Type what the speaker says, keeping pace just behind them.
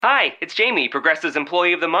Hi, it's Jamie, Progressive's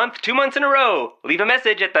Employee of the Month, 2 months in a row. Leave a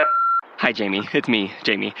message at the... Hi, Jamie. It's me,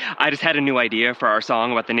 Jamie. I just had a new idea for our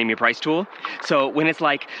song about the Name Your Price tool. So when it's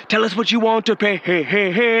like, tell us what you want to pay, hey,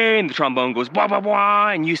 hey, hey, and the trombone goes, blah, blah, blah,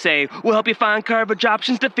 and you say, we'll help you find coverage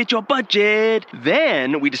options to fit your budget.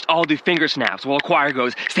 Then we just all do finger snaps while a choir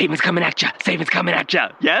goes, statements coming at ya, statements coming at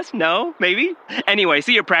ya. Yes? No? Maybe? Anyway,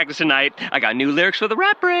 see you practice tonight. I got new lyrics for the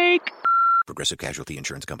rap break. Progressive Casualty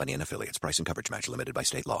Insurance Company and Affiliates. Price and coverage match limited by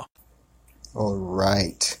state law. All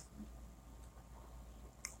right.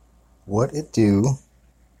 What it do?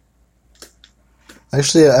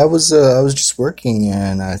 Actually, I was just working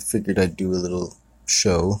and I figured I'd do a little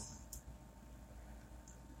show.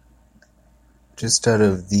 Just out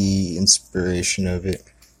of the inspiration of it.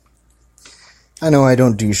 I know I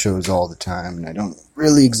don't do shows all the time and I don't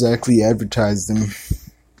really exactly advertise them.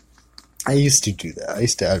 I used to do that. I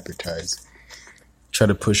used to advertise. Try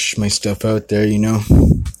to push my stuff out there, you know.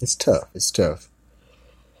 It's tough.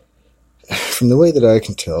 From the way that I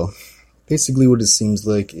can tell, basically what it seems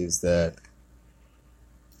like is that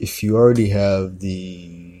if you already have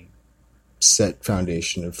the set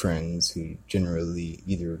foundation of friends who generally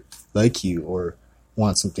either like you or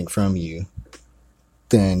want something from you,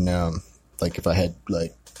 then, like if I had,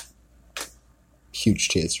 like, huge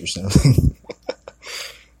tits or something,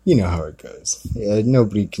 you know how it goes. Yeah,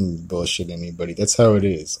 nobody can bullshit anybody. That's how it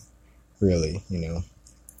is, really, you know.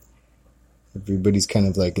 Everybody's kind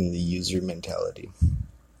of like in the user mentality.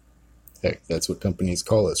 Heck, that's what companies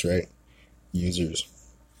call us, right? Users.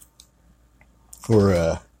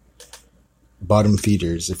 Or bottom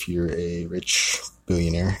feeders if you're a rich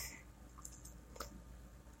billionaire.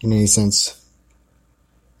 In any sense.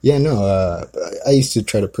 Yeah, no, I used to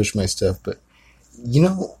try to push my stuff, but you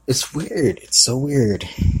know, it's weird. It's so weird.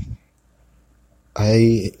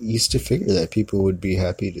 I used to figure that people would be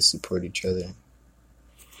happy to support each other.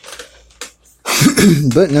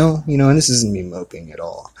 But no, you know, and this isn't me moping at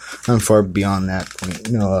all. I'm far beyond that point.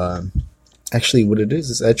 You know, actually what it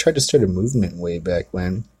is I tried to start a movement way back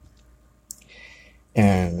when.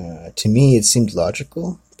 And to me it seemed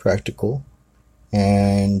logical, practical,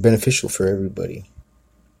 and beneficial for everybody.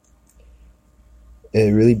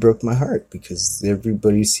 It really broke my heart because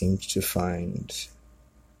everybody seemed to find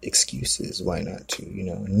excuses why not to, you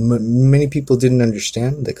know. And many people didn't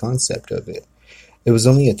understand the concept of it. It was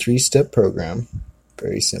only a 3-step program,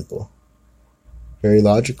 very simple, very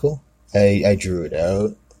logical. I drew it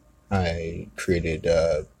out. I created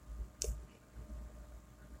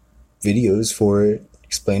videos for it,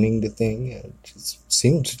 explaining the thing. It just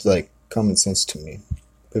seemed like common sense to me,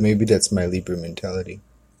 but maybe that's my Libra mentality.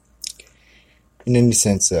 In any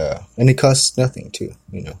sense, and it costs nothing too,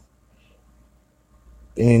 you know.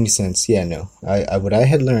 In any sense, yeah, no. What I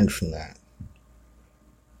had learned from that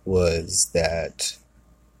was that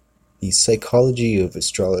the psychology of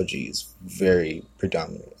astrology is very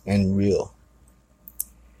predominant and real.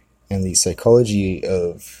 And the psychology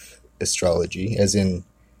of astrology, as in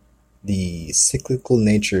the cyclical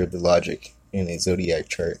nature of the logic in a zodiac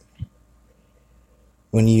chart,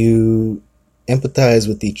 when you empathize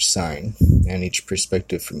with each sign and each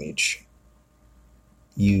perspective from each,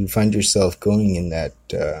 you find yourself going in that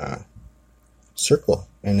circle.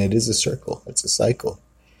 And it is a circle. It's a cycle.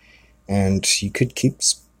 And you could keep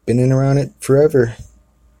spinning around it forever.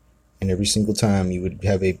 And every single time you would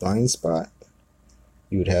have a blind spot.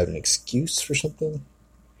 You would have an excuse for something.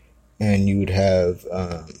 And you would have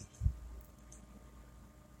a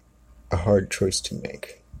hard choice to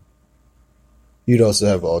make. You'd also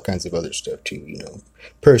have all kinds of other stuff too, you know,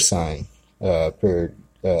 per sign, per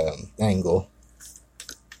angle.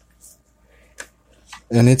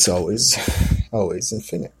 And it's always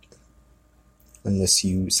infinite. Unless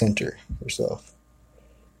you center yourself.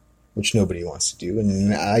 Which nobody wants to do,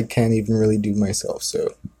 and I can't even really do myself,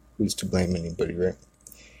 so who's to blame anybody, right?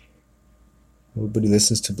 Nobody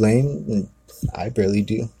listens to blame, and I barely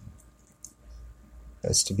do. It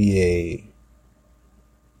has to be a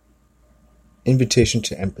invitation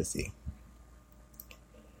to empathy.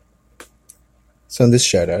 So in this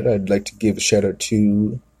shout out, I'd like to give a shout out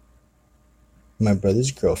to my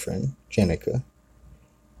brother's girlfriend, Jenica,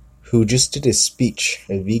 who just did a speech,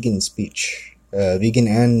 a vegan speech, vegan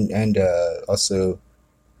and also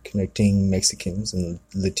connecting Mexicans and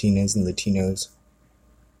Latinas and Latinos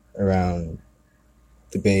around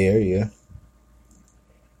the Bay Area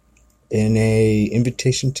in a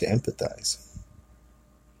invitation to empathize.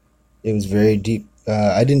 It was very deep.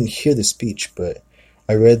 I didn't hear the speech, but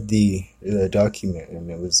I read the document, and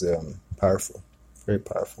it was powerful, very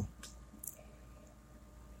powerful.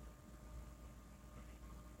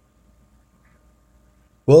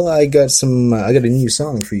 Well, I got I got a new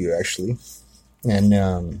song for you, actually.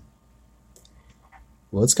 And,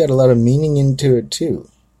 well, it's got a lot of meaning into it, too.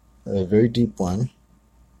 A very deep one.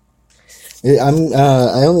 I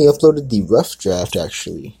only uploaded the rough draft,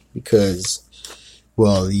 actually, because,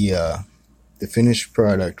 well, the finished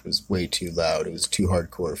product was way too loud. It was too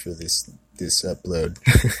hardcore for this upload.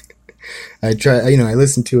 I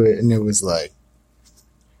listened to it, and it was, like,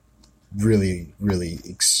 really, really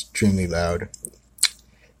extremely loud.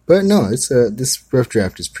 But no, this rough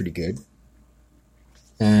draft is pretty good.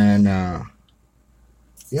 And,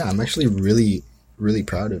 yeah, I'm actually really, really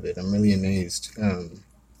proud of it. I'm really amazed.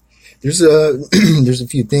 There's a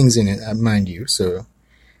few things in it, mind you, so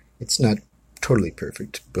it's not totally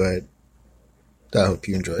perfect, but I hope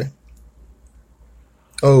you enjoy.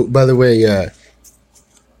 Oh, by the way,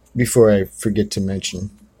 before I forget to mention,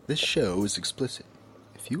 this show is explicit.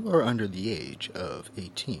 If you are under the age of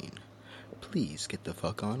 18, please get the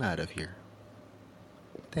fuck on out of here.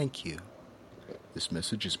 Thank you. This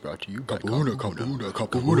message is brought to you by Kapuna. Kapuhuna.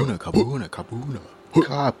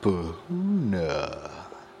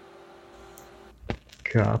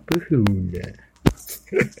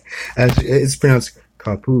 It's pronounced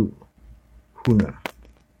Kapuhuna.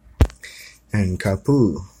 And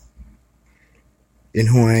Kapu, in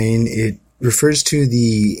Hawaiian, it refers to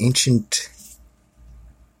the ancient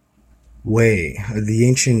way, the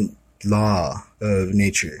ancient law of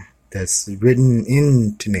nature that's written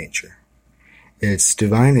into nature. It's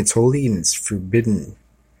divine, it's holy, and it's forbidden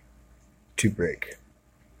to break.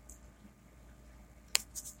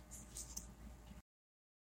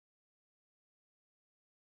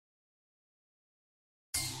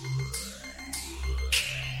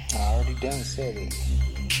 I already done said it.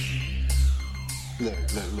 Look,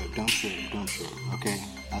 don't say it, okay?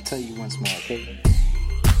 I'll tell you once more, okay?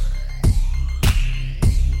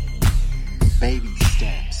 Baby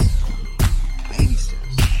steps.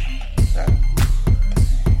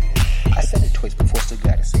 I said it twice before, still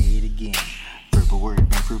gotta say it again. Verbal word,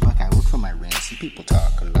 bang for a buck, I work for my rent. Some people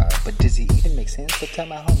talk a lot, but does it even make sense? So tell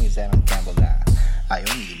my homies that I'm gamble now. I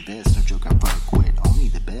only invest, no joke, I fuck with only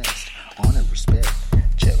the best. Honor, respect.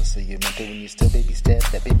 Jealous of your mental when you still baby step.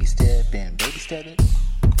 That baby step and baby step it.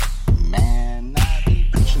 Man, I be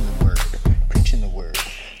preaching the word.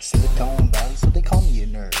 Silicon Valley, so they call me a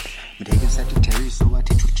nerd. But David Sagittarius, so I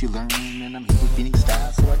teach what you learn. And I'm here with Phoenix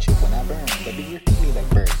style, so I chill when I burn. Baby, you're me like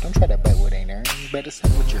bird. Don't try to bet what ain't earned. You better say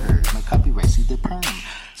what you heard. My copyright, see the perm.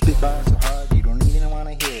 Spit bars so hard, you don't even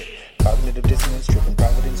wanna hear it. Cognitive dissonance, tripping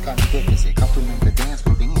providence, controversy. Compliment the dance,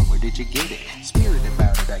 but damn, where did you get it? Spirit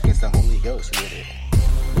about it, I guess the Holy Ghost with it.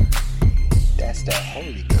 That's the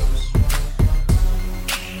Holy Ghost.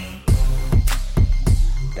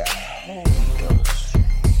 The Holy Ghost.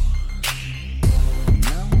 You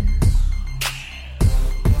know?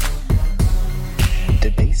 The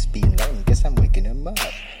bass be low, guess I'm waking him up.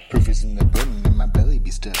 Proof is in the pudding and my belly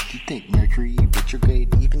be stuffed. You think Mercury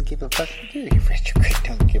retrograde even give a fuck? Mercury retrograde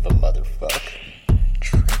don't give a motherfuck.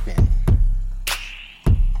 Trippin'.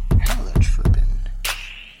 Hella trippin'.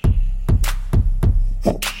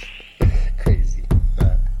 Crazy.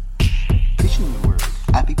 Preaching the word.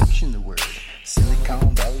 I be pushing the word.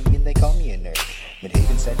 Silicon Valley and they call me a nerd.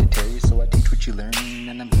 Midhaven Sagittarius, so I teach what you learn.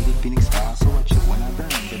 And I'm heated Phoenix style, so I chill when I burn.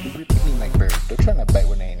 Baby, repeat me like bird. Don't try to bite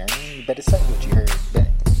when I ain't earned. You better say what you heard. Bet.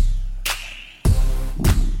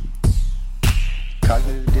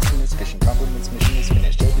 Cognitive dissonance, fishing compliments, mission is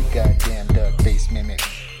finished. Every goddamn duck face mimic.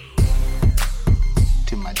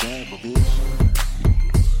 To my double vision.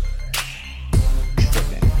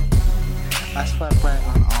 Trippin'. I swipe right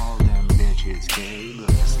on all them bitches, okay?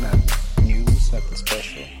 Look, it's nothing new, it's nothing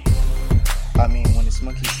special. I mean, when it's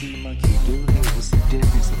monkey see, monkey do, hey, what's the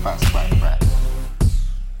difference if I swipe right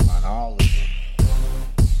on all of it?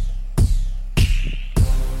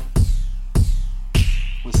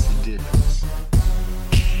 What's the difference?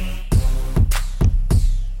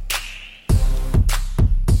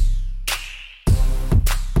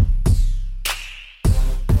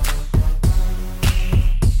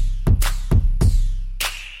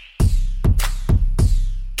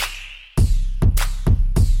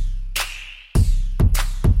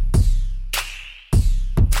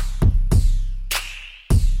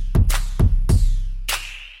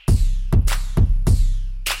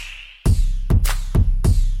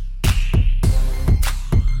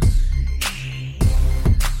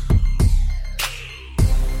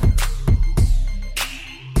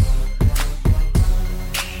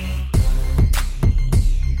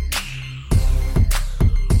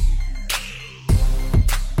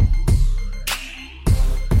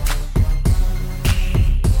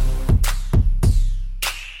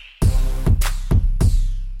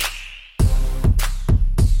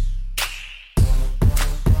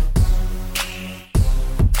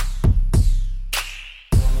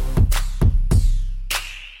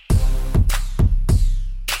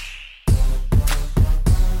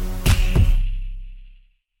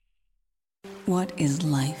 What is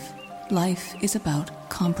life? Life is about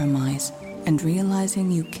compromise and realizing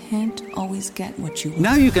you can't always get what you want.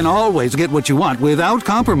 Now you can always get what you want without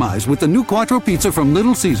compromise with the new Quattro Pizza from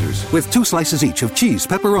Little Caesars. With 2 slices each of cheese,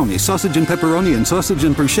 pepperoni, sausage and sausage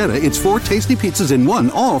and bruschetta, it's 4 tasty pizzas in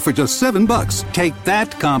one, all for just $7. Take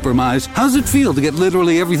that, compromise. How's it feel to get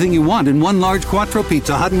literally everything you want in one large Quattro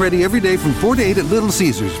Pizza, hot and ready every day from 4 to 8 at Little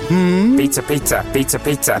Caesars? Pizza, pizza, pizza,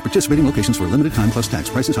 pizza. Participating locations for a limited time plus tax.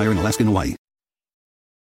 Prices higher in Alaska and Hawaii.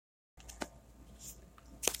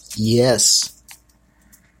 Yes.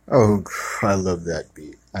 Oh, I love that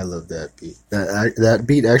beat. I love that beat. That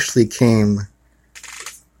beat actually came...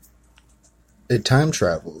 It time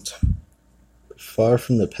traveled far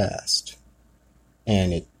from the past.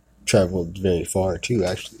 And it traveled very far, too,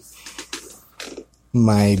 actually.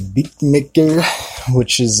 My beat maker,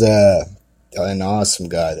 which is an awesome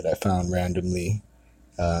guy that I found randomly.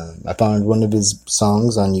 I found one of his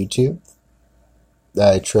songs on YouTube.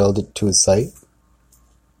 I trailed it to his site.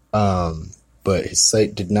 But his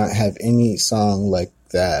site did not have any song like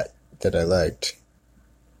that I liked.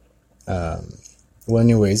 Well,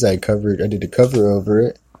 anyways, I did a cover over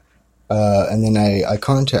it, and then I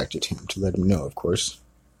contacted him to let him know, of course.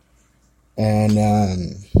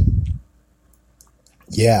 And,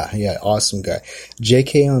 yeah, awesome guy.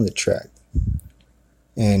 JK on the Track.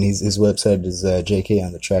 And his website is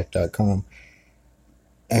jkonthetrack.com.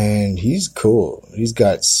 And he's cool. He's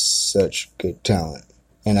got such good talent.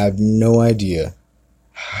 And I have no idea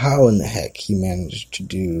how in the heck he managed to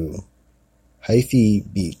do hyphy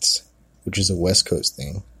beats, which is a West Coast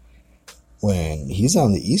thing, when he's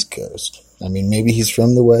on the East Coast. I mean, maybe he's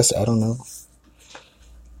from the West, I don't know.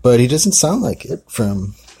 But he doesn't sound like it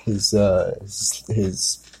from his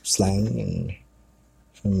slang and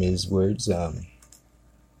from his words.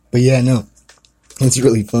 But yeah, no, it's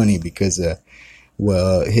really funny because,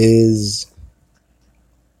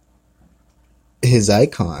 his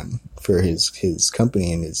icon for his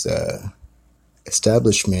company and his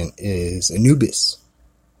establishment is Anubis,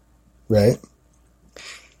 right?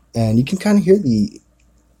 And you can kind of hear the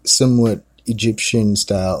somewhat Egyptian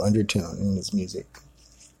style undertone in his music,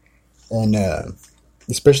 and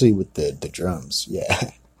especially with the drums,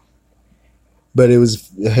 yeah. But it was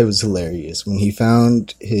hilarious when he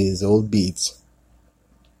found his old beats.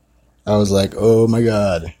 I was like, oh my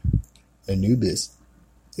god, Anubis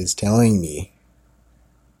is telling me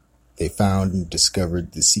they found and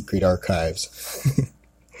discovered the secret archives,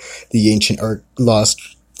 the ancient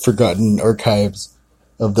lost, forgotten archives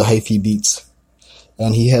of the hyphy beats.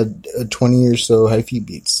 And he had 20 or so hyphy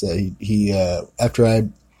beats that he after I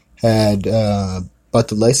had bought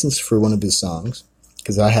the license for one of his songs,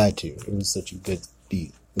 because I had to. It was such a good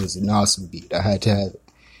beat. It was an awesome beat. I had to have it.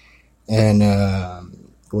 And,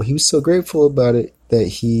 well, he was so grateful about it that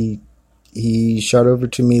he shot over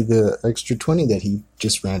to me the extra 20 that he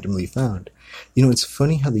just randomly found. You know, it's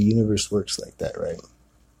funny how the universe works like that, right?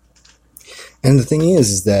 And the thing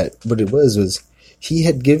is that what it was he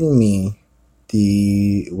had given me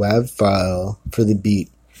the WAV file for the beat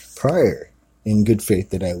prior in good faith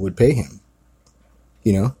that I would pay him,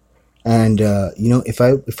 you know? And, you know, if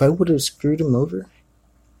I would have screwed him over,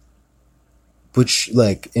 which,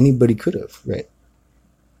 like, anybody could have, right?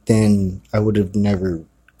 Then I would have never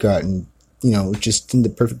gotten, you know, just in the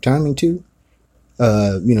perfect timing too,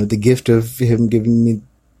 you know, the gift of him giving me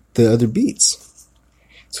the other beats.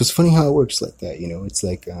 So it's funny how it works like that, you know? It's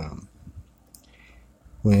like,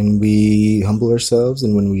 when we humble ourselves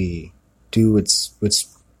and when we do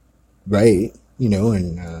what's right, you know,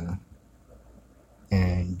 and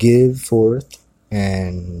give forth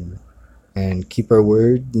and keep our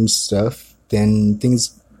word and stuff, then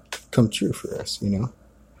things come true for us, you know,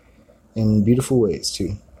 in beautiful ways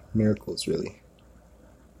too. Miracles, really.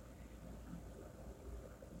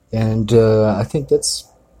 And I think that's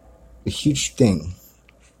a huge thing,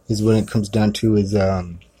 is when it comes down to is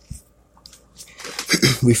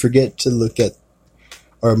we forget to look at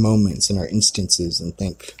our moments and our instances and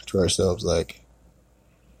think to ourselves, like,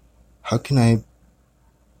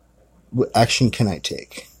 what action can I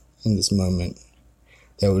take in this moment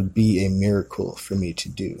that would be a miracle for me to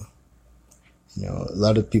do? You know, a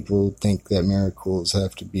lot of people think that miracles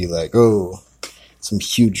have to be like, oh, some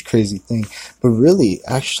huge crazy thing. But really,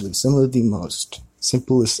 actually, some of the most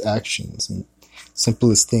simplest actions and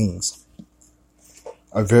simplest things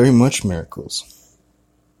are very much miracles.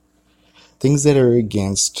 Things that are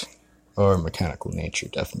against our mechanical nature,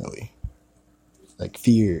 definitely. Like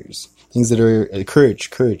fears. Things that are courage.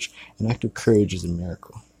 An act of courage is a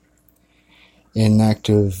miracle. An act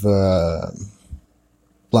of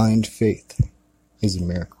blind faith is a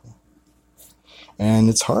miracle. And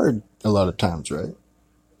it's hard a lot of times, right?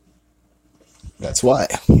 That's why.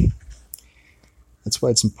 That's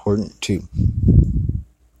why it's important too.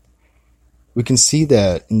 We can see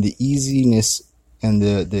that in the easiness and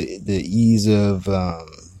the ease of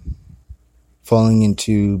falling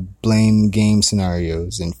into blame game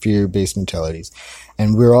scenarios and fear-based mentalities,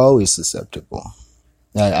 and we're always susceptible.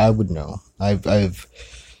 I would know. I've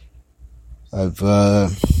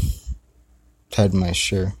had my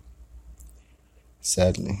share,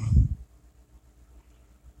 sadly.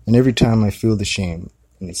 And every time I feel the shame,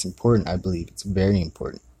 and it's important, I believe it's very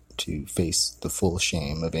important to face the full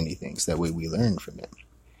shame of anything, so that way we learn from it.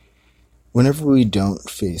 Whenever we don't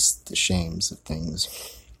face the shames of things,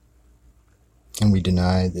 and we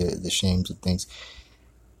deny the shames of things,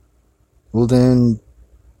 well then,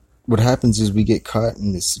 what happens is we get caught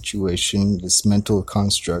in this situation, this mental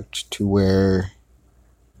construct, to where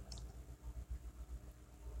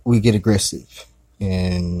we get aggressive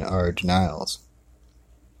in our denials.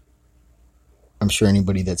 I'm sure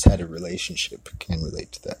anybody that's had a relationship can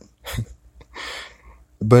relate to that.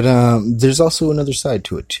 But there's also another side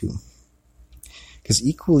to it too. Because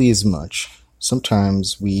equally as much,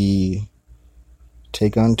 sometimes we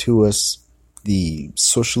take onto us the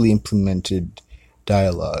socially implemented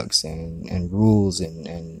dialogues and rules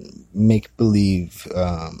and make-believe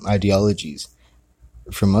ideologies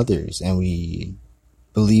from others, and we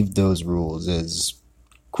believe those rules as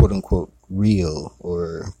quote-unquote real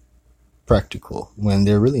or practical when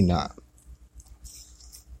they're really not.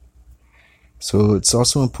 So it's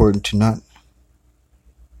also important to not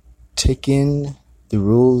take in the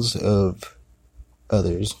rules of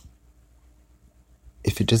others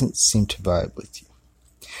if it doesn't seem to vibe with you.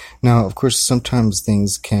 Now, of course, sometimes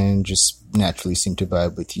things can just naturally seem to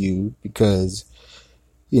vibe with you because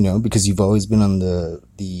you've always been on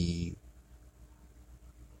the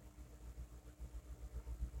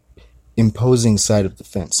imposing side of the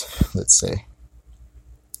fence, let's say.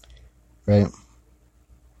 Right?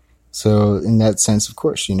 So, in that sense, of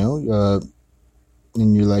course, in your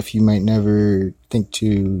life, you might never think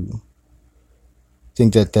that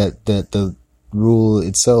the rule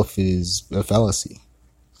itself is a fallacy,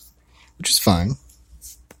 which is fine.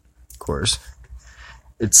 Of course,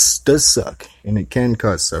 it does suck, and it can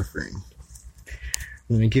cause suffering.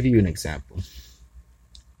 Let me give you an example.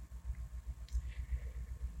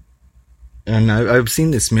 And I've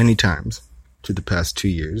seen this many times through the past 2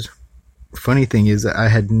 years. Funny thing is that I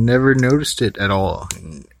had never noticed it at all,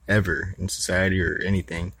 ever, in society or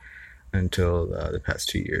anything, until the past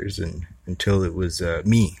 2 years, and until it was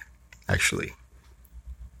me, actually.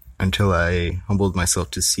 Until I humbled myself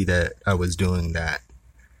to see that I was doing that.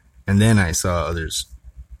 And then I saw others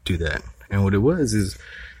do that. And what it was is,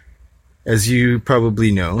 as you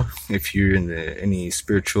probably know, if you're in any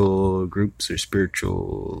spiritual groups or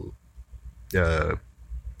spiritual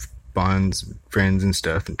bonds, friends and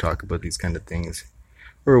stuff, and talk about these kind of things,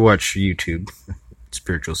 or watch YouTube,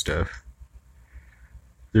 spiritual stuff,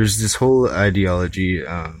 there's this whole ideology,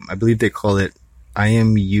 I believe they call it I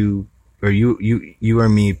am you, or you are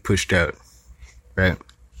me pushed out, right?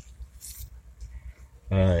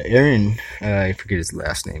 Aaron, I forget his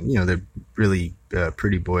last name, the really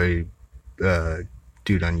pretty boy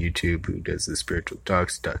dude on YouTube who does the spiritual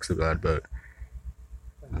talks a lot about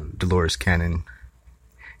Dolores Cannon.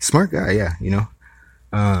 Smart guy, yeah,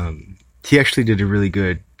 he actually did a really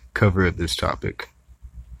good cover of this topic.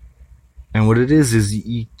 And what it is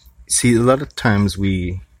you see, a lot of times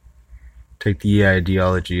we take the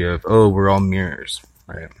ideology of, we're all mirrors,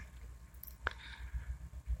 right?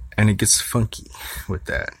 And it gets funky with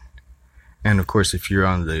that. And of course, if you're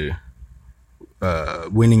on the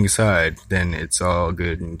winning side, then it's all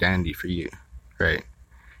good and dandy for you, right?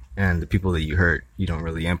 And the people that you hurt, you don't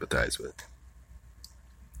really empathize with.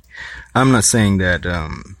 I'm not saying that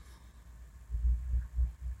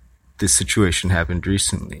this situation happened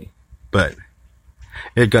recently, but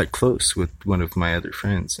it got close with one of my other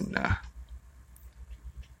friends, and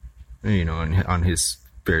on his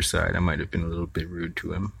fair side, I might have been a little bit rude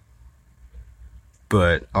to him,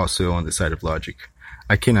 but also on the side of logic,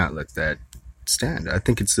 I cannot let that stand. I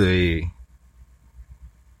think it's a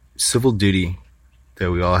civil duty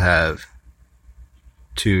that we all have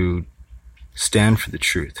to stand for the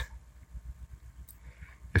truth.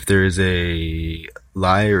 If there is a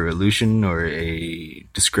lie or illusion or a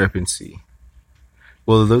discrepancy,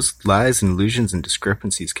 well, those lies and illusions and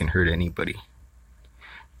discrepancies can hurt anybody.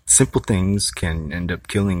 Simple things can end up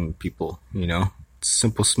killing people,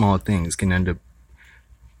 Simple, small things can end up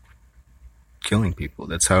killing people.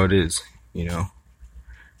 That's how it is,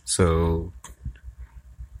 So,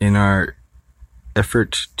 in our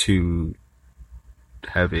effort to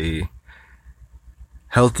have a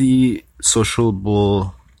healthy,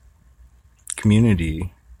 sociable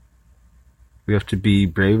community, we have to be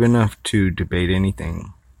brave enough to debate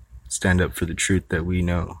anything, stand up for the truth that we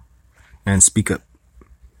know, and speak up.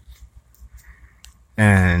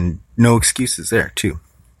 And no excuses there, too.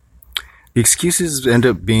 The excuses end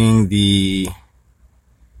up being the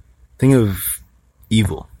thing of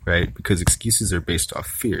evil, right? Because excuses are based off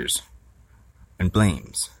fears and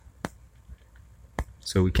blames.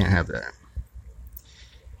 So we can't have that.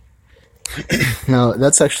 Now,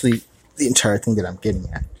 that's actually the entire thing that I'm getting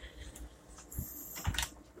at.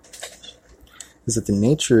 Is that the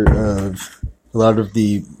nature of a lot of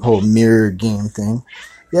the whole mirror game thing.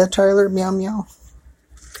 Yeah, Tyler, meow meow.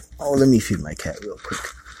 Oh, let me feed my cat real quick.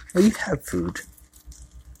 Oh, you have food.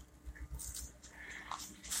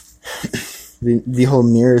 The whole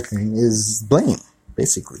mirror thing is blame,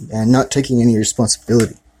 basically, and not taking any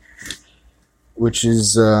responsibility. Which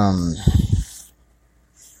is,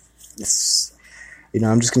 it's,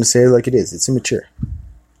 I'm just going to say it like it is. It's immature.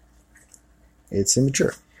 It's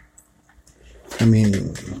immature. I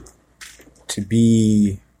mean, to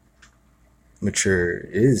be mature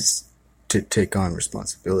is to take on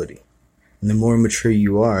responsibility. And the more mature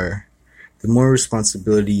you are, the more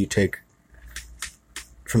responsibility you take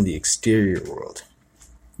from the exterior world.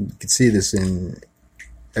 You can see this in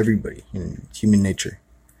everybody, in human nature,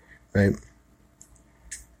 right?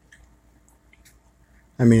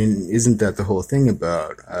 I mean, isn't that the whole thing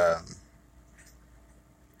about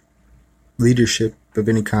leadership of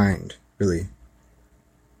any kind, really?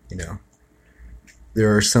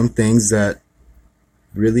 There are some things that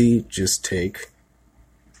really just take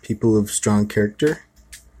people of strong character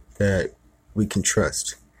that we can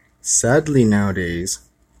trust. Sadly, nowadays,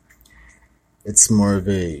 it's more of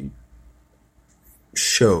a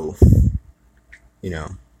show,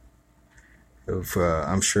 of,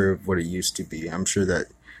 I'm sure, of what it used to be. I'm sure that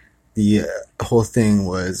the whole thing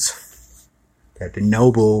was that the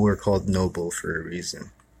noble were called noble for a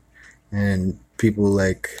reason. And people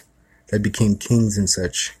like that became kings and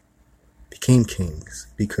such became kings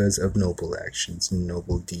because of noble actions and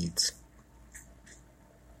noble deeds.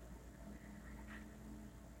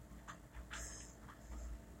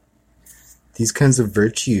 These kinds of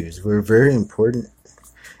virtues were very important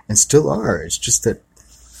and still are. It's just that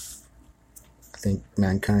I think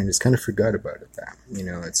mankind has kind of forgot about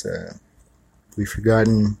it. We've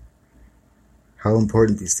forgotten how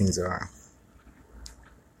important these things are.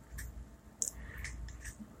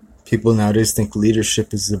 People nowadays think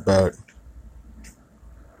leadership is about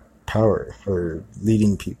power or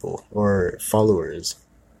leading people or followers.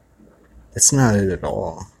 That's not it at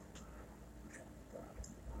all.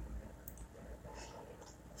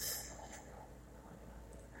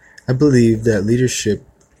 I believe that leadership,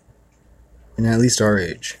 in at least our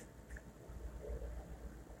age,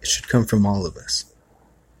 it should come from all of us.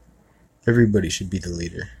 Everybody should be the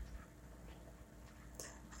leader.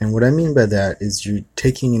 And what I mean by that is you're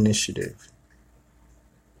taking initiative.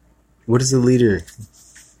 What is a leader?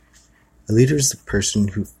 A leader is the person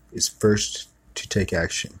who is first to take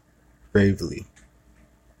action, bravely.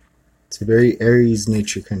 It's a very Aries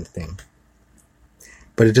nature kind of thing.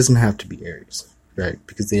 But it doesn't have to be Aries, right?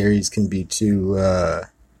 Because the Aries can be too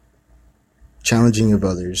challenging of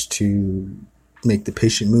others to make the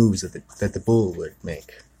patient moves that the bull would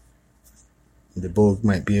make. The bull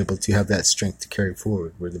might be able to have that strength to carry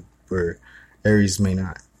forward, where Aries may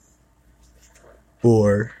not.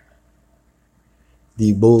 Or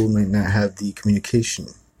the bull might not have the communication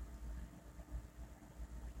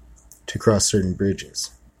to cross certain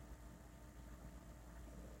bridges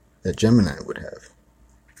that Gemini would have.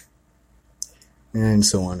 And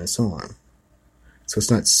so on and so on. So it's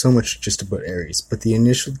not so much just about Aries, but the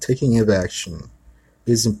initial taking of action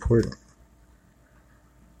is important.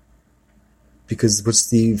 Because what's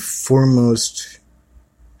the foremost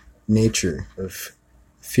nature of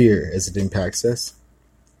fear as it impacts us?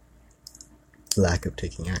 Lack of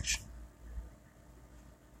taking action.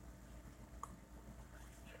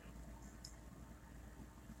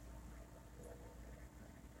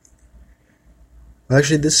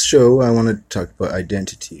 Actually, this show, I want to talk about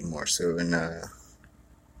identity more so. And it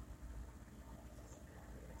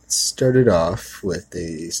started off with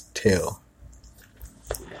a tale.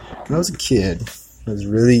 When I was a kid, I was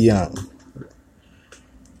really young,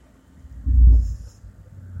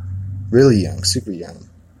 super young.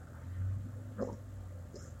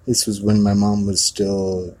 This was when my mom was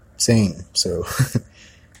still sane, so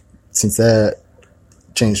since that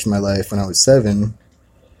changed my life when I was 7,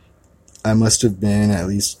 I must have been at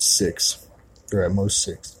least 6, or at most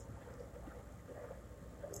 6.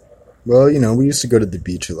 Well, we used to go to the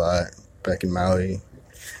beach a lot back in Maui.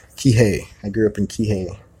 Kihei. I grew up in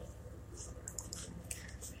Kihei.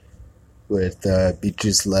 With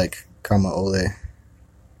beaches like Kamaole.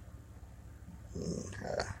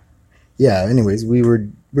 Yeah, anyways, we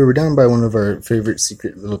were down by one of our favorite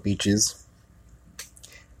secret little beaches.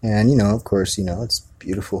 And, of course, it's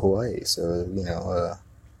beautiful Hawaii. So,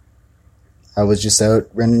 I was just out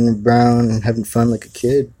running around and having fun like a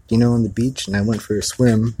kid, on the beach. And I went for a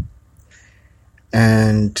swim.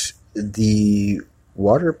 And the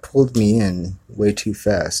water pulled me in way too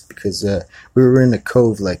fast because we were in a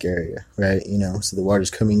cove-like area, right? So the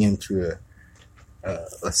water's coming in through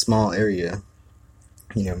a small area,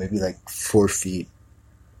 maybe like 4 feet,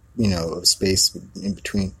 of space in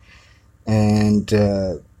between. And,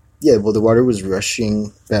 the water was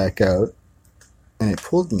rushing back out, and it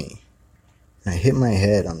pulled me. And I hit my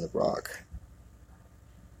head on the rock,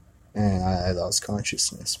 and I lost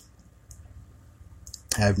consciousness.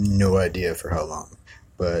 I have no idea for how long,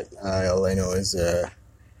 but all I know is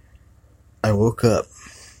I woke up.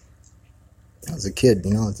 I was a kid, I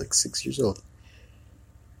was like 6 years old.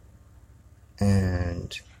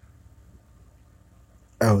 And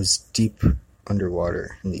I was deep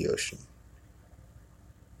underwater in the ocean.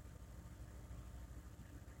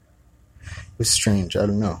 It was strange. I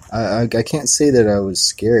don't know. I can't say that I was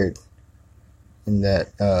scared in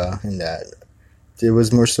that. There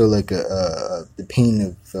was more so like the pain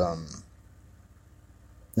of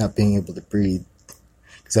not being able to breathe,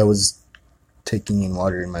 because I was taking in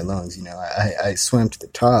water in my lungs. I swam to the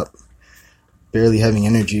top, barely having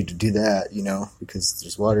energy to do that, because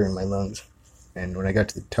there's water in my lungs. And when I got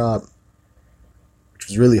to the top, which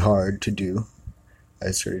was really hard to do,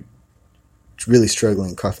 I started really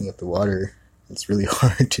struggling coughing up the water. It's really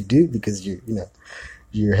hard to do because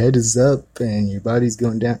your head is up and your body's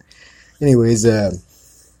going down. Anyways,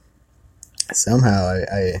 somehow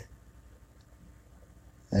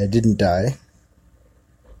I didn't die.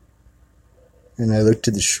 And I looked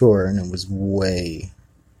to the shore, and it was way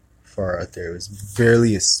far out there. It was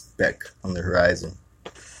barely a speck on the horizon.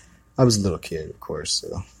 I was a little kid, of course,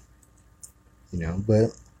 so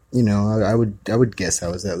but I would guess I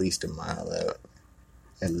was at least a mile out,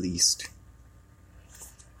 at least.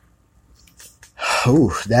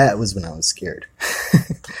 Oh, that was when I was scared.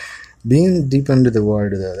 Being deep under the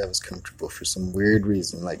water, though, that was comfortable for some weird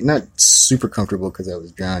reason. Like, not super comfortable because I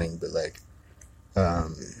was drowning, but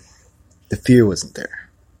the fear wasn't there.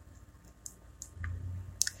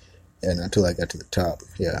 Yeah, not until I got to the top,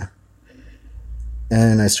 yeah.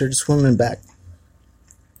 And I started swimming back.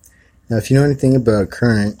 Now, if you know anything about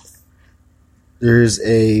current, there's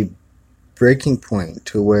a breaking point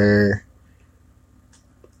to where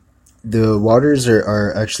the waters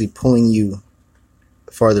are actually pulling you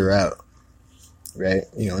farther out, right?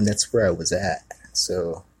 And that's where I was at.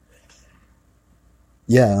 So,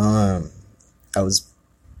 yeah, I was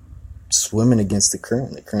swimming against the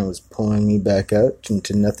current. The current was pulling me back out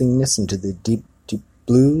into nothingness, into the deep, deep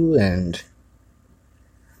blue, and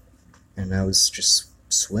I was just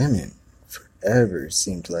swimming forever, it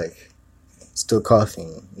seemed like. Still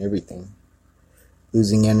coughing and everything.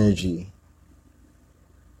 Losing energy.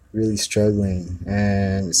 Really struggling.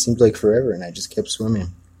 And it seemed like forever, and I just kept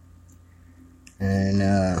swimming. And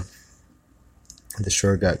the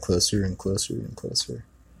shore got closer and closer and closer.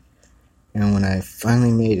 And when I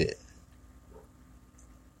finally made it,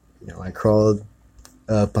 I crawled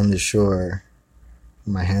up on the shore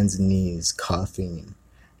on my hands and knees, coughing,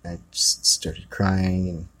 and I just started crying,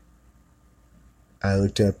 and I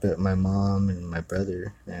looked up at my mom and my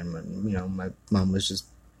brother, and my mom was just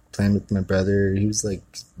playing with my brother. He was like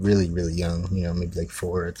really, really young, maybe like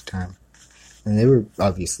 4 at the time. And they were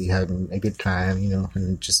obviously having a good time,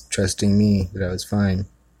 and just trusting me that I was fine.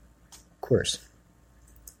 Of course.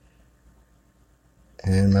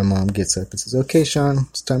 And my mom gets up and says, "Okay, Sean,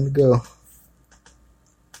 it's time to go."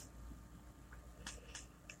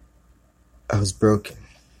 I was broken.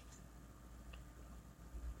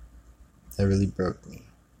 That really broke me.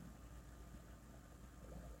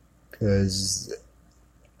 Because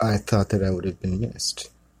I thought that I would have been missed.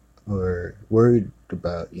 Or worried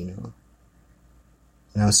about, And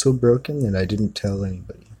I was so broken that I didn't tell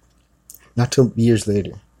anybody. Not till years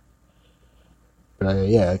later. But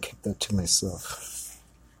I kept that to myself.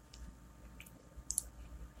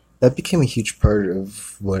 That became a huge part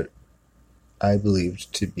of what I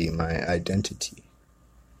believed to be my identity.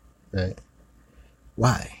 Right?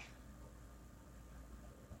 Why?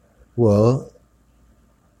 Well,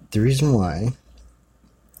 the reason why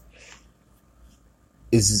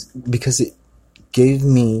is because it gave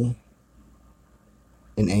me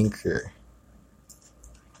an anchor.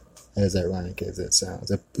 as ironic as that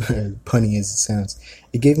sounds, as punny as it sounds.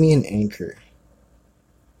 It gave me an anchor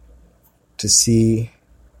to see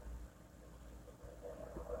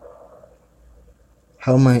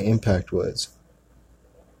how my impact was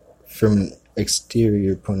from an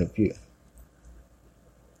exterior point of view.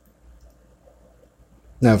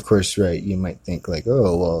 Now, of course, right, you might think like,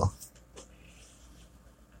 oh, well,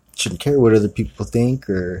 shouldn't care what other people think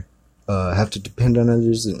or have to depend on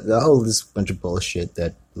others, and all this bunch of bullshit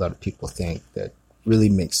that a lot of people think that really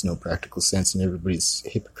makes no practical sense, and everybody's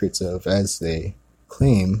hypocrites of, as they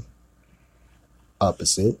claim,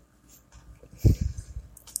 opposite.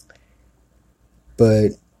 But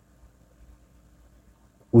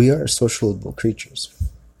we are sociable creatures.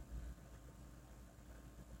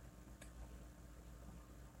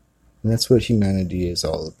 And that's what humanity is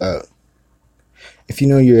all about. If you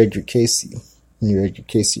know your Edgar Casey and your Edgar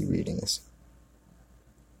Casey readings,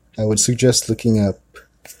 I would suggest looking up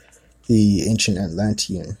the ancient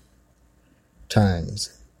Atlantean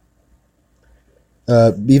times.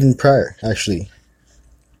 Even prior, actually.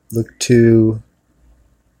 Look to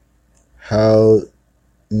how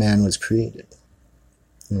man was created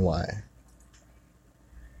and why.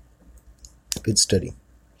 Good study.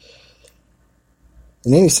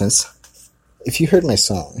 In any sense, if you heard my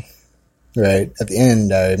song, right, at the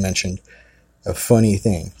end I mentioned a funny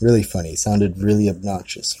thing, really funny, sounded really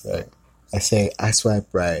obnoxious, right? I say, I swipe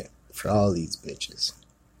right for all these bitches.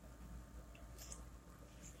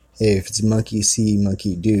 Hey, if it's monkey see,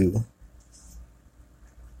 monkey do,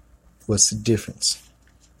 what's the difference?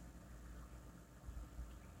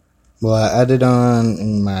 Well, I added on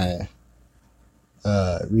in my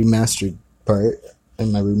remastered part,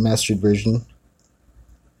 in my remastered version.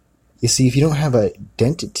 You see, if you don't have an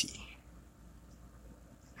identity,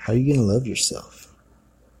 how are you going to love yourself?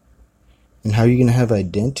 And how are you going to have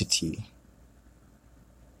identity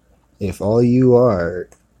if all you are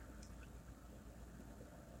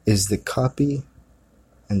is the copy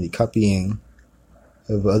and the copying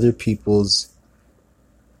of other people's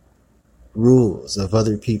rules, of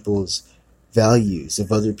other people's values,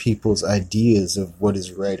 of other people's ideas of what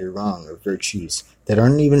is right or wrong, of virtues that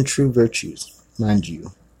aren't even true virtues, mind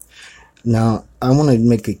you. Now, I want to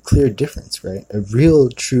make a clear difference, right? A real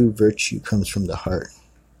true virtue comes from the heart.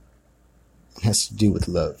 It has to do with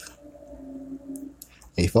love.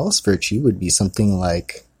 A false virtue would be something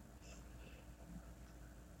like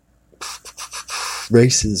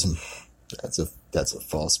racism. That's a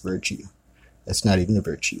false virtue. That's not even a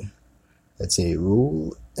virtue. That's a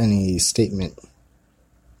rule and a statement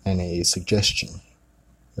and a suggestion,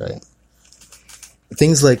 right?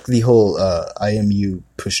 Things like the whole IMU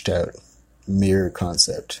pushed out mirror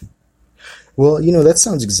concept. Well, you know, that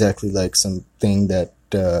sounds exactly like something that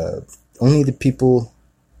only the people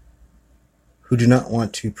who do not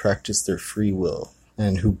want to practice their free will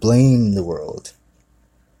and who blame the world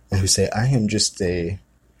and who say, I am just a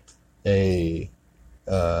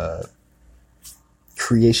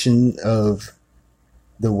creation of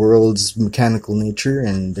the world's mechanical nature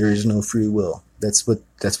and there is no free will. That's what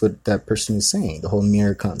that person is saying, the whole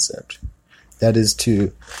mirror concept. That is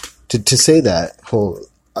to say that whole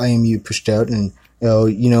IMU pushed out and,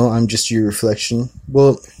 I'm just your reflection.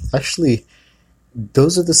 Well, actually,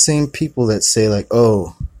 those are the same people that say like,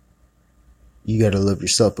 oh, you gotta love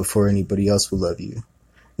yourself before anybody else will love you.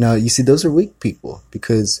 Now, you see, those are weak people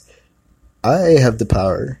because I have the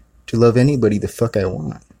power to love anybody the fuck I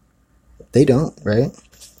want. They don't, right?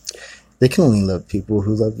 They can only love people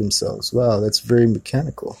who love themselves. Wow, that's very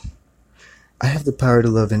mechanical. I have the power to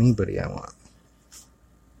love anybody I want.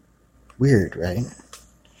 Weird, right?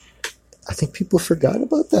 I think people forgot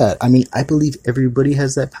about that. I mean, I believe everybody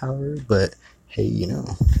has that power, but hey,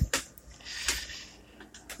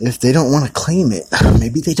 if they don't want to claim it,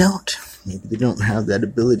 maybe they don't. Maybe they don't have that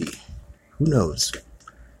ability. Who knows?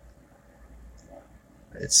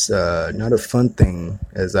 It's not a fun thing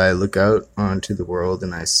as I look out onto the world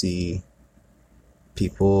and I see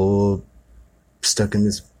people stuck in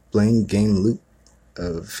this blame game loop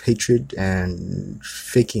of hatred and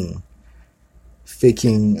faking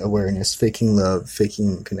awareness, faking love,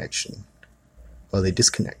 faking connection while they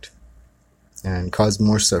disconnect and cause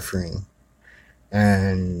more suffering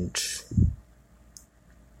and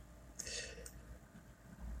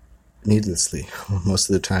needlessly, most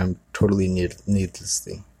of the time totally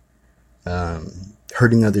needlessly,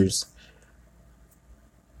 hurting others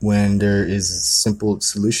when there is simple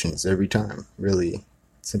solutions every time. Really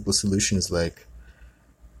simple solutions like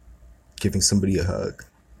giving somebody a hug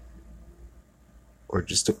or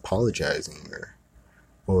just apologizing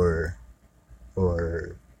or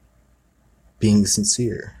being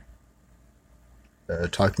sincere.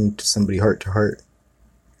 talking to somebody heart to heart.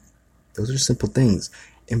 Those are simple things.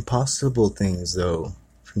 Impossible things, though,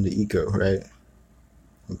 from the ego, right?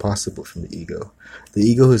 Impossible from the ego. The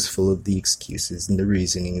ego is full of the excuses and the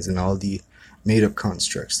reasonings and all the made-up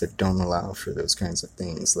constructs that don't allow for those kinds of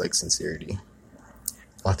things like sincerity,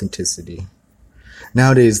 authenticity.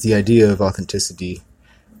 Nowadays, the idea of authenticity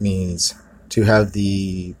means to have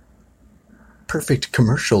the perfect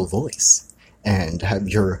commercial voice and have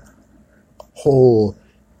your whole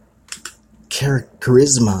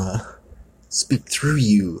charisma speak through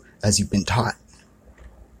you as you've been taught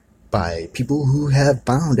by people who have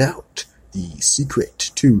found out the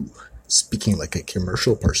secret to speaking like a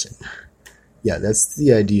commercial person. Yeah, that's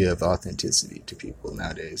the idea of authenticity to people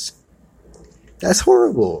nowadays. That's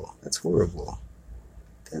horrible. That's horrible.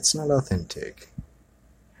 That's not authentic.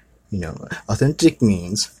 Authentic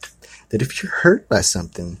means that if you're hurt by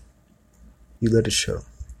something, you let it show.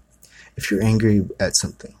 If you're angry at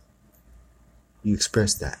something, you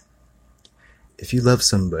express that. If you love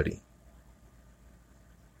somebody,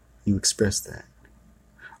 you express that.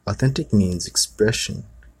 Authentic means expression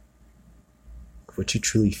of what you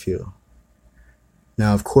truly feel.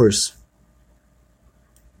 Now, of course,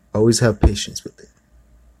 always have patience with it.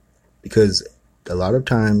 Because a lot of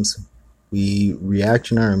times we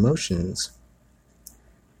react in our emotions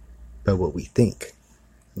by what we think,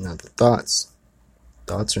 not the thoughts.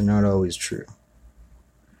 Thoughts are not always true.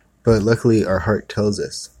 But luckily, our heart tells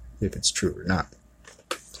us if it's true or not.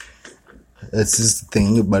 This is the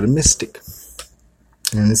thing about a mystic.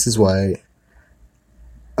 And this is why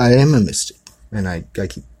I am a mystic. And I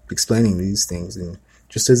keep explaining these things. And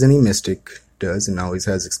just as any mystic does and always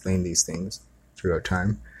has explained these things throughout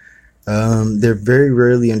time, they're very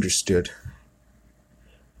rarely understood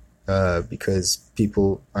because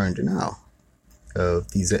people are in denial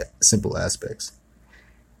of these simple aspects.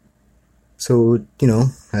 So,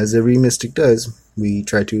 as every mystic does, we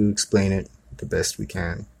try to explain it the best we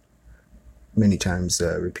can, many times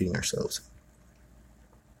repeating ourselves,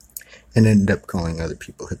 and end up calling other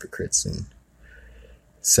people hypocrites. And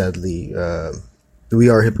sadly, we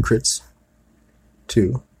are hypocrites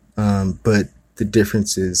too, but the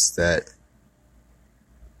difference is that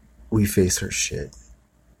we face our shit,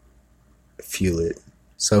 feel it,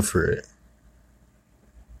 suffer it,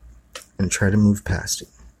 and try to move past it.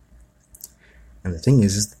 And the thing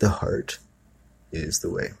is that the heart is the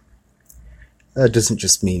way. That doesn't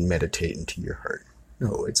just mean meditate into your heart.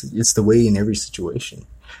 No, it's the way in every situation.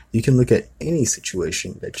 You can look at any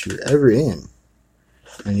situation that you're ever in,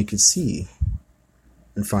 and you can see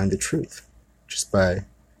and find the truth just by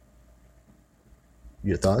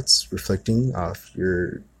your thoughts reflecting off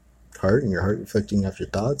your heart, and your heart reflecting off your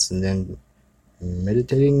thoughts, and then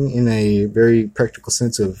meditating in a very practical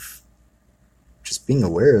sense of just being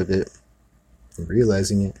aware of it and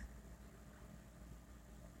realizing it,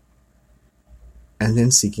 and then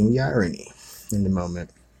seeking the irony in the moment.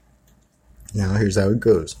 Now, here's how it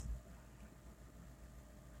goes.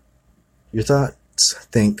 Your thoughts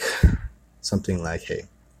think something like, hey,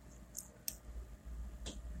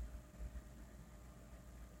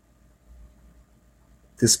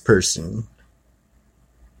 this person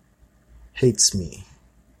hates me.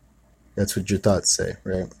 That's what your thoughts say,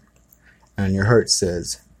 right? And your heart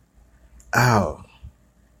says, ow.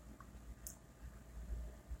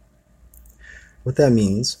 What that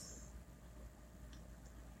means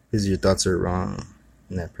is your thoughts are wrong,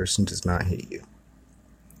 and that person does not hate you.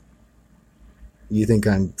 You think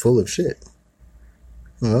I'm full of shit.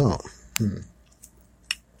 Well,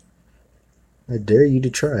 I dare you to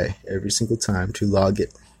try every single time to log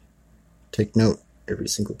it. Take note every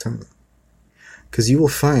single time. Because you will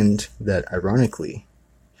find that, ironically,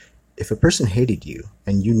 if a person hated you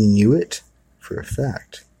and you knew it for a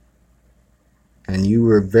fact, and you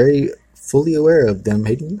were very fully aware of them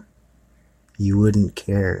hating you, you wouldn't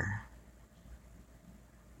care.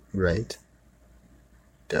 Right?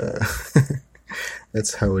 Duh.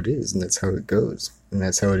 That's how it is, and that's how it goes, and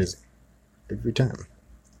that's how it is every time.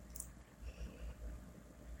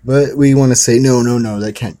 But we want to say, no,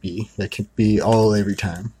 that can't be. That can't be all every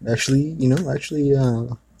time. Actually,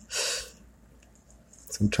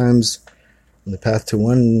 sometimes on the path to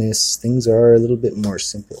oneness, things are a little bit more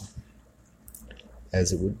simple,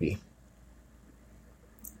 as it would be.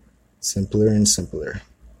 Simpler and simpler.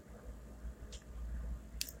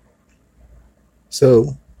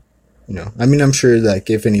 So, I'm sure that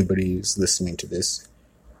if anybody is listening to this,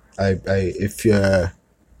 if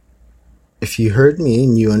you heard me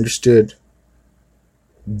and you understood,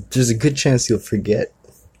 there's a good chance you'll forget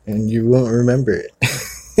and you won't remember it.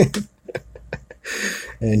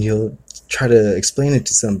 And you'll try to explain it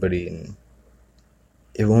to somebody, and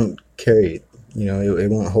it won't carry,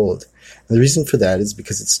 it won't hold. And the reason for that is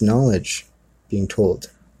because it's knowledge being told.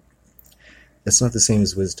 That's not the same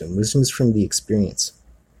as wisdom. Wisdom is from the experience.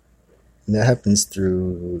 And that happens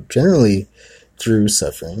generally through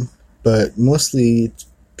suffering, but mostly,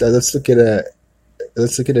 let's look at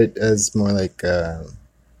it as more like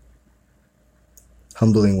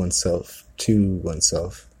humbling oneself to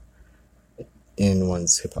oneself in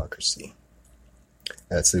one's hypocrisy.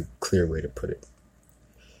 That's a clear way to put it.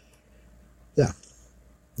 Yeah,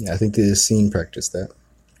 I think the scene practiced that.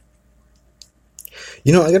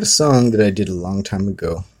 I got a song that I did a long time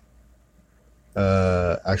ago.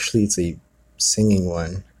 Actually, it's a singing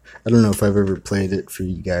one. I don't know if I've ever played it for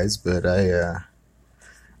you guys, but I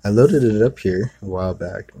loaded it up here a while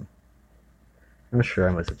back. I'm not sure,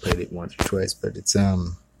 I must have played it once or twice, but it's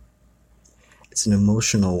an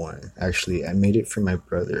emotional one. Actually, I made it for my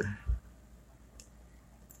brother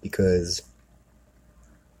because,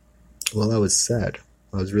 well, I was sad.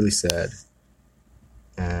 I was really sad,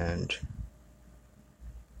 and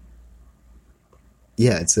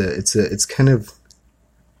yeah, it's kind of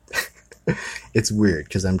it's weird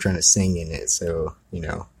because I'm trying to sing in it, so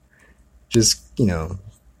just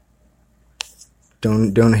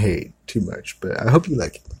don't hate too much, but I hope you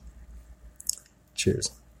like it.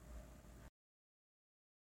 Cheers.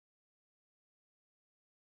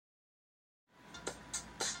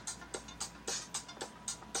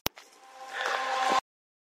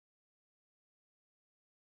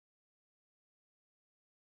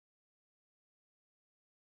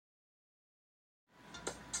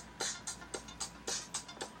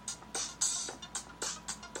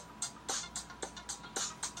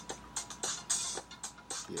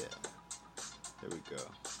 Yeah, there we go.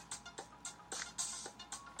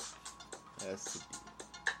 That's the beat.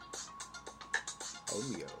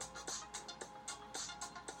 Omeo.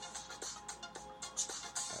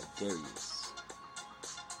 Darius.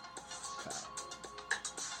 Kyle.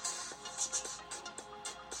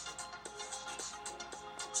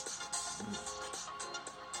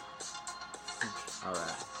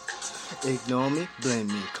 Alright. Ignore me, blame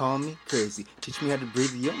me, call me crazy. Teach me how to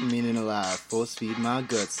breathe your meaning alive. Force feed my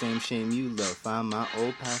guts, same shame you love. Find my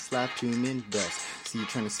old past life, tomb in dust. See you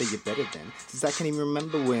trying to say you're better than, since I can't even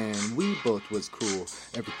remember when we both was cool.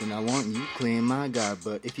 Everything I want, you claim my God.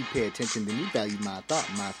 But if you pay attention, then you value my thought,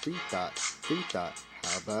 my free thought.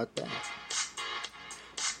 How about that?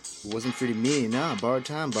 It wasn't free to me, nah, borrowed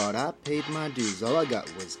time, bought, I paid my dues. All I got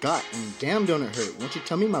was got, and damn don't it hurt. Won't you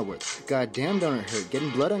tell me my worth? God damn don't it hurt,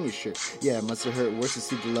 getting blood on your shirt. Yeah, it must have hurt worse to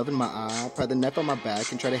see the love in my eye, pry the knife on my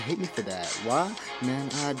back, and try to hate me for that. Why? Man,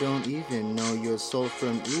 I don't even know your soul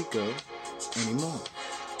from ego anymore.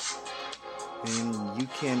 And you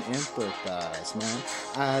can empathize, man.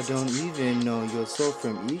 I don't even know your soul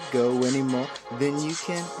from ego anymore. Then you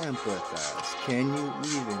can empathize. Can you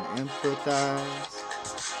even empathize?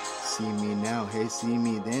 See me now, hey, see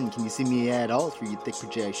me then. Can you see me at all through your thick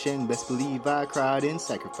projection? Best believe I cried in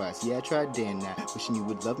sacrifice. Yeah, I tried day and night, wishing you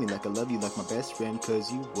would love me like I love you, like my best friend, cause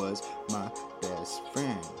you was my best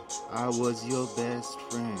friend. I was your best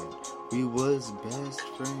friend. We was best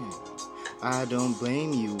friends. I don't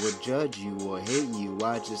blame you or judge you or hate you,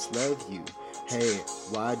 I just love you. Hey,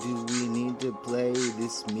 why do we need to play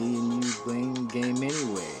this me and you blame game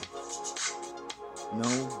anyway?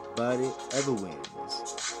 Nobody ever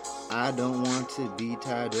wins. I don't want to be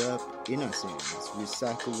tied up in our sins,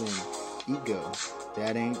 recycling ego.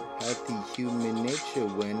 That ain't healthy human nature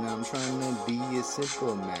when I'm trying to be a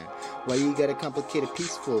simple man. Why you gotta complicate a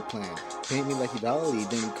peaceful plan? Paint me like a dolly,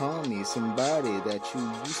 then call me somebody that you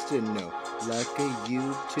used to know. Like a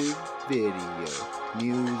YouTube video,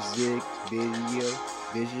 music video,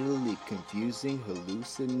 visually confusing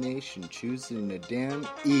hallucination, choosing a damn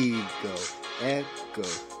ego, echo,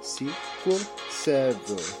 sequel,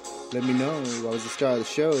 several. Let me know, I was the star of the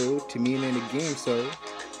show, to me it ain't a game, so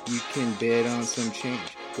you can bet on some change.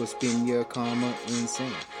 Go spin your karma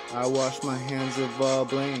insane. I wash my hands of all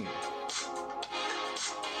blame.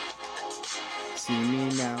 See me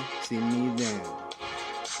now, see me then.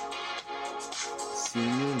 See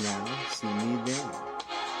me now, see me then.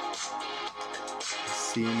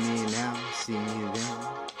 See me now, see me then.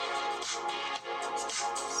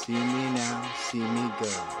 See me now, see me go.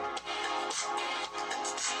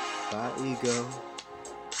 Bye ego,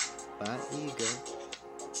 bye ego,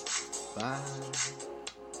 bye.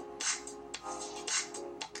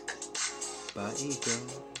 Bye ego,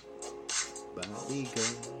 bye ego,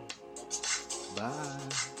 bye.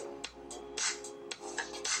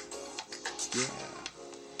 Yeah.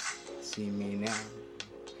 See me now,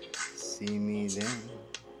 see me then.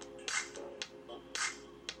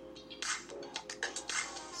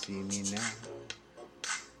 see me now,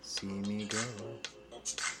 see me go.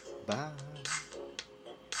 Bye,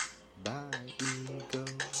 bye, ego.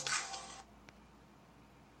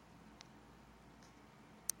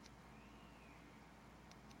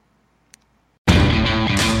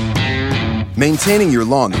 Maintaining your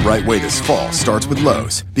lawn the right way this fall starts with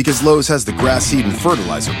Lowe's, because Lowe's has the grass seed and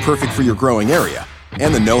fertilizer perfect for your growing area,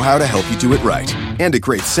 and the know-how to help you do it right. And at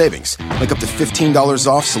great savings, like up to $15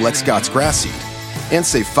 off select Scott's grass seed. And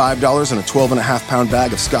save $5 on a 12.5-pound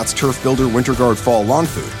bag of Scott's Turf Builder Winter Guard Fall Lawn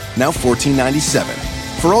Food, now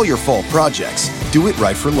 $14.97. For all your fall projects, do it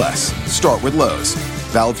right for less. Start with Lowe's.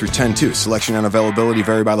 Valid through 10/2. Selection and availability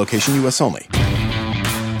vary by location, U.S. only.